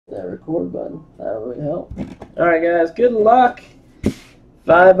that record button. That would help. Alright, guys. Good luck.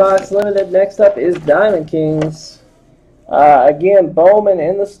 5-box limited. Next up is Diamond Kings. Again, Bowman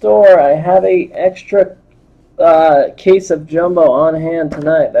in the store. I have a extra case of Jumbo on hand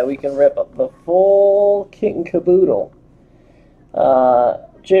tonight that we can rip up the full kit and caboodle.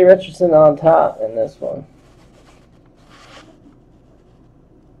 Jay Richardson on top in this one.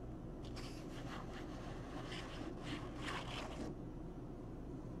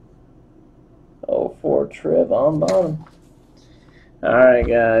 Oh, 04 Triv on bottom. Alright,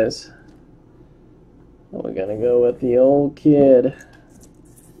 guys. We're going to go with the old kid.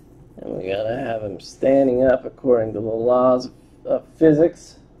 And we got to have him standing up according to the laws of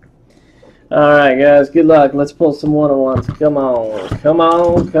physics. Alright, guys. Good luck. Let's pull some one-on-ones. Come on. Come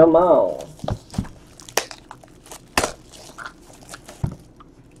on. Come on.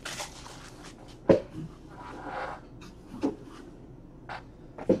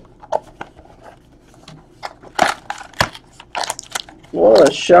 One of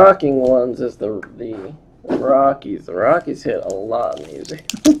the shocking ones is the Rockies. The Rockies hit a lot of music.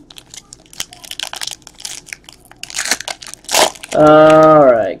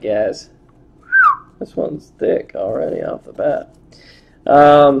 Alright, guys. This one's thick already off the bat.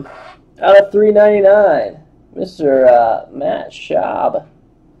 Out of 399, Mr. Matt Schaub.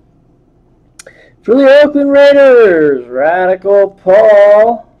 For the Oakland Raiders, Radical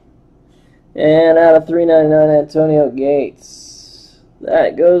Paul. And out of 399, Antonio Gates.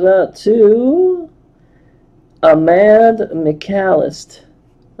 That goes out to Amand McAllister.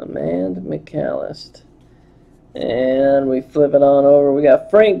 Amand McAllister. And we flip it on over. We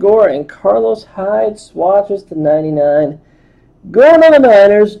got Frank Gore and Carlos Hyde swatches to 99. Going on the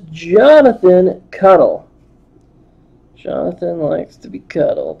Niners, Jonathan Cuddle. Jonathan likes to be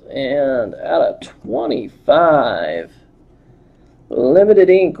cuddled. And out of 25, Limited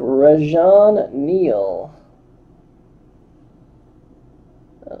Ink, Rajon Neal.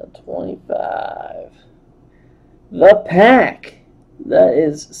 Out of 25. The Pack. That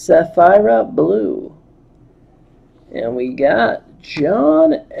is Sapphire Blue. And we got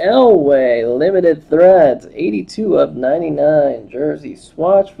John Elway, Limited Threads, 82 of 99, jersey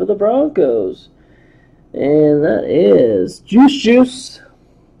swatch for the Broncos. And that is Juice.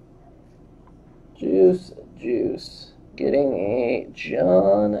 Juice. Getting a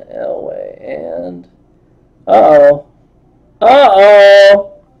John Elway. And, uh-oh.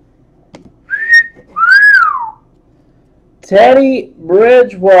 Teddy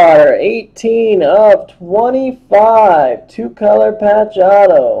Bridgewater, 18 of 25, two-color patch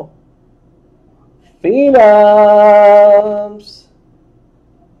auto. Phenoms.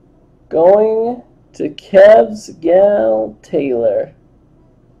 Going to Kev's Gal Taylor.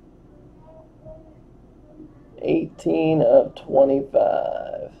 18 of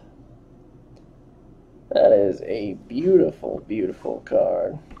 25. That is a beautiful, beautiful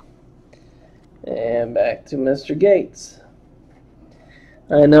card. And back to Mr. Gates.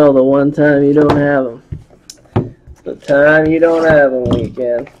 I know, the one time you don't have them. The time you don't have them,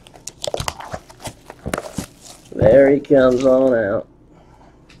 weekend. There he comes on out.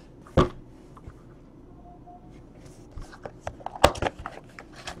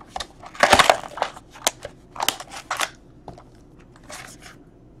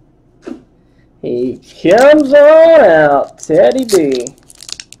 He comes on out, Teddy B.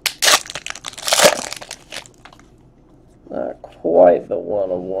 Not quite the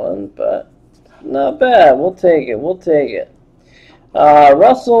one-on-one, but not bad. We'll take it. We'll take it.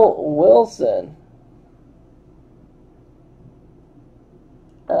 Russell Wilson.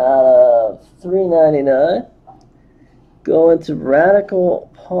 Out of 399. Going to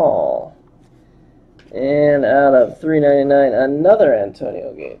Radical Paul. And out of 399, another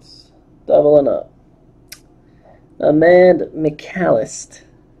Antonio Gates. Doubling up. Amand McAllister.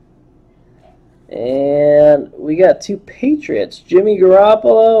 And we got two Patriots, Jimmy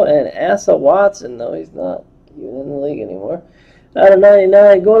Garoppolo and Asa Watson. No, he's not even in the league anymore. Out of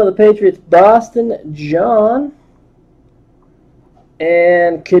 99, going to the Patriots, Boston John.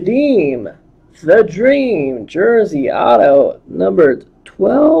 And Kadeem, the Dream, jersey auto, numbered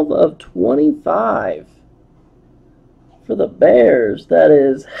 12 of 25. For the Bears, that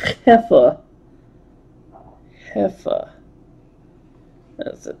is Heffa. That's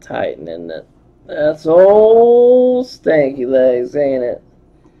a Titan, isn't it? That's old Stanky Legs, ain't it?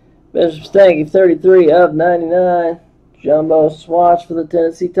 Bishop Stanky, 33 of 99. Jumbo swatch for the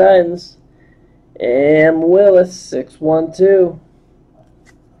Tennessee Titans. M. Willis, 612.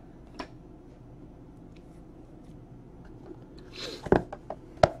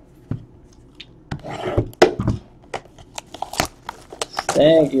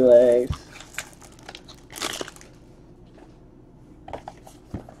 Thank you, Legs.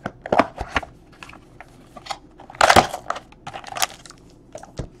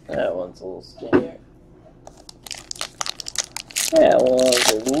 That one's a little skinnier. That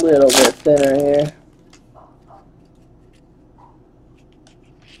one's a little bit thinner here.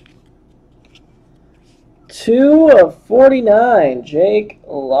 /49, Jake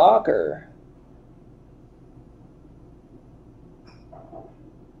Locker.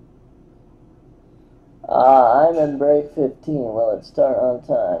 I'm in break 15. Will it start on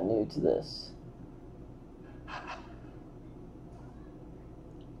time? New to this.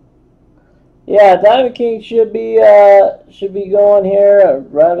 Yeah, Diamond King should be going here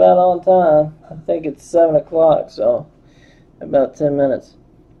right about on time. I think it's 7 o'clock, so about 10 minutes.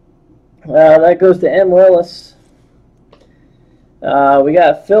 That goes to M. Willis. We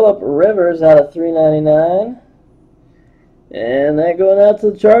got Phillip Rivers out of $3.99. And that going out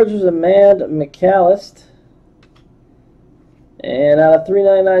to the Chargers, Amanda McAllister. And out of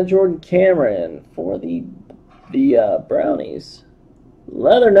 $3.99, Jordan Cameron for the Brownies.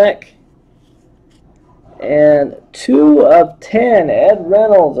 Leatherneck. And 2 of 10, Ed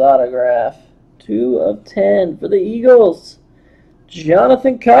Reynolds autograph. 2 of 10 for the Eagles,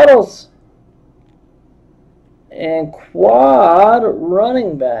 Jonathan Cuddles. And quad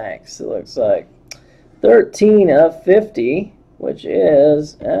running backs, it looks like. 13 of 50, which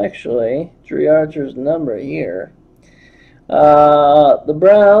is actually Dree Archer's number here. The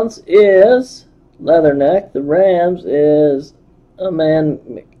Browns is Leatherneck. The Rams is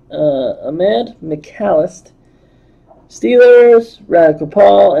Amanda McAllister. Steelers, Radical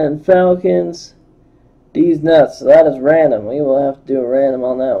Paul, and Falcons, D's Nuts. So that is random. We will have to do a random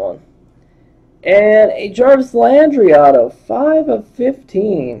on that one. And a Jarvis Landry auto, 5 of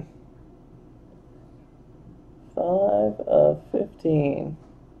 15. 5 of 15.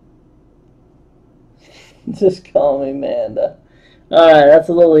 Just call me Manda. Alright, that's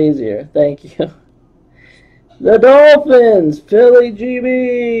a little easier. Thank you. The Dolphins, Philly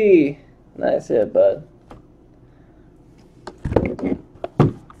GB. Nice hit, bud.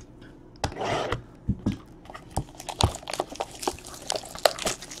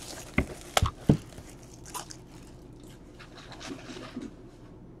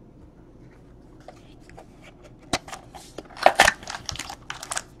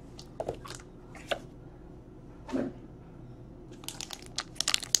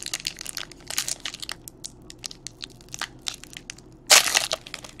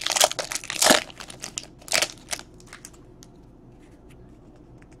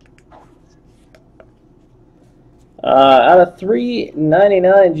 Out of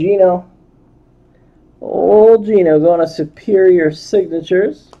 $3.99, Gino. Old Gino going to Superior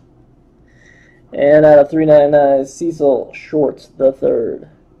Signatures. And out of $3.99, Cecil Shorts III.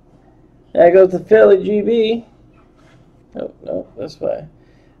 That goes to Philly GB. Oh, no, this way.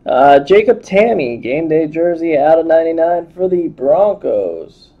 Jacob Tammy, game day jersey out of 99 for the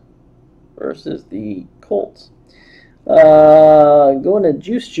Broncos versus the Colts. Going to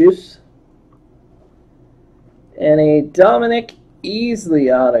Juice. And a Dominic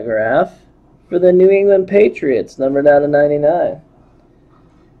Easley autograph for the New England Patriots, numbered out of 99.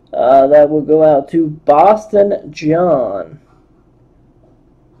 That will go out to Boston John.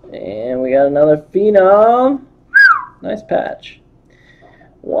 And we got another Phenom. Nice patch.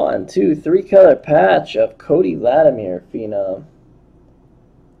 1, 2, 3 color patch of Cody Latimer Phenom.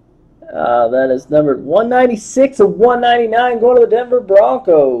 That is numbered 196 of 199, going to the Denver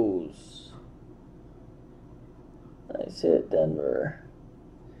Broncos. Nice hit, Denver.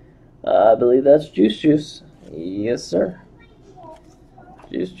 I believe that's Juice. Yes, sir.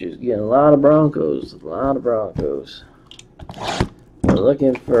 Juice getting a lot of Broncos. We're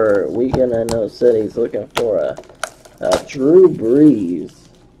looking for Weekend. I know said he's looking for a Drew Brees.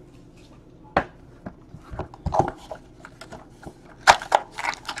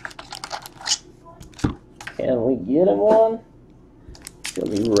 Can we get him one? It's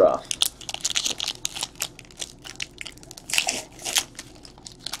going to be rough.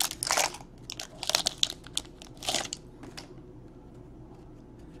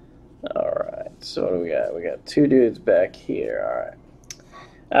 So what do we got? We got 2 dudes back here. All right.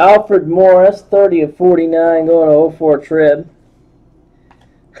 Alfred Morris, 30 of 49, going to 04 Trib.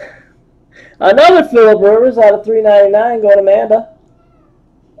 Another Phillip Rivers out of $3.99, going to Amanda.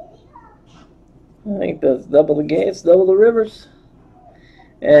 I think that's double the Gates, double the Rivers.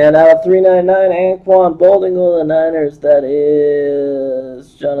 And out of $3.99, Anquan Bolding going to the Niners. That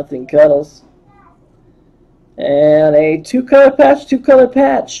is Jonathan Cuddles. And a 2-color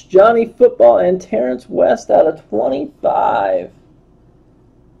patch, Johnny Football and Terrence West out of 25.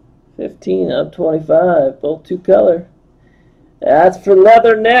 15 of 25, both two color. That's for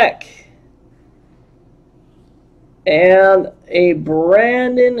Leatherneck. And a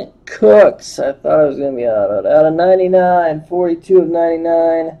Brandon Cooks. I thought it was going to be autoed. Out of 99, 42 of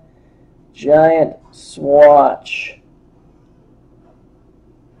 99. Giant swatch.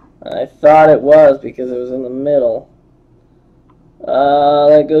 I thought it was because it was in the middle.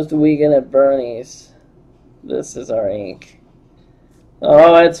 That goes to Weekend at Bernie's. This is our ink.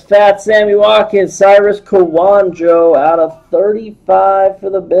 Oh, it's Fat Sammy Watkins, Cyrus Kawandjo out of 35 for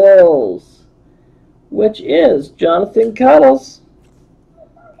the Bills, which is Jonathan Cuddles.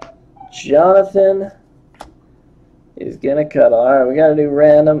 Jonathan is going to cuddle. All right, we got to do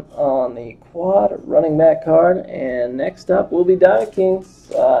random on the quad running back card. And next up will be Diamond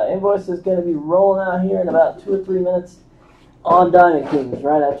Kings. Invoice is going to be rolling out here in about 2 or 3 minutes on Diamond Kings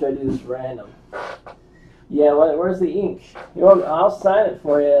right after I do this random. Yeah, where's the ink? I'll sign it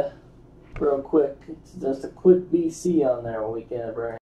for you real quick. It's just a quick BC on there when we get it, Bernie.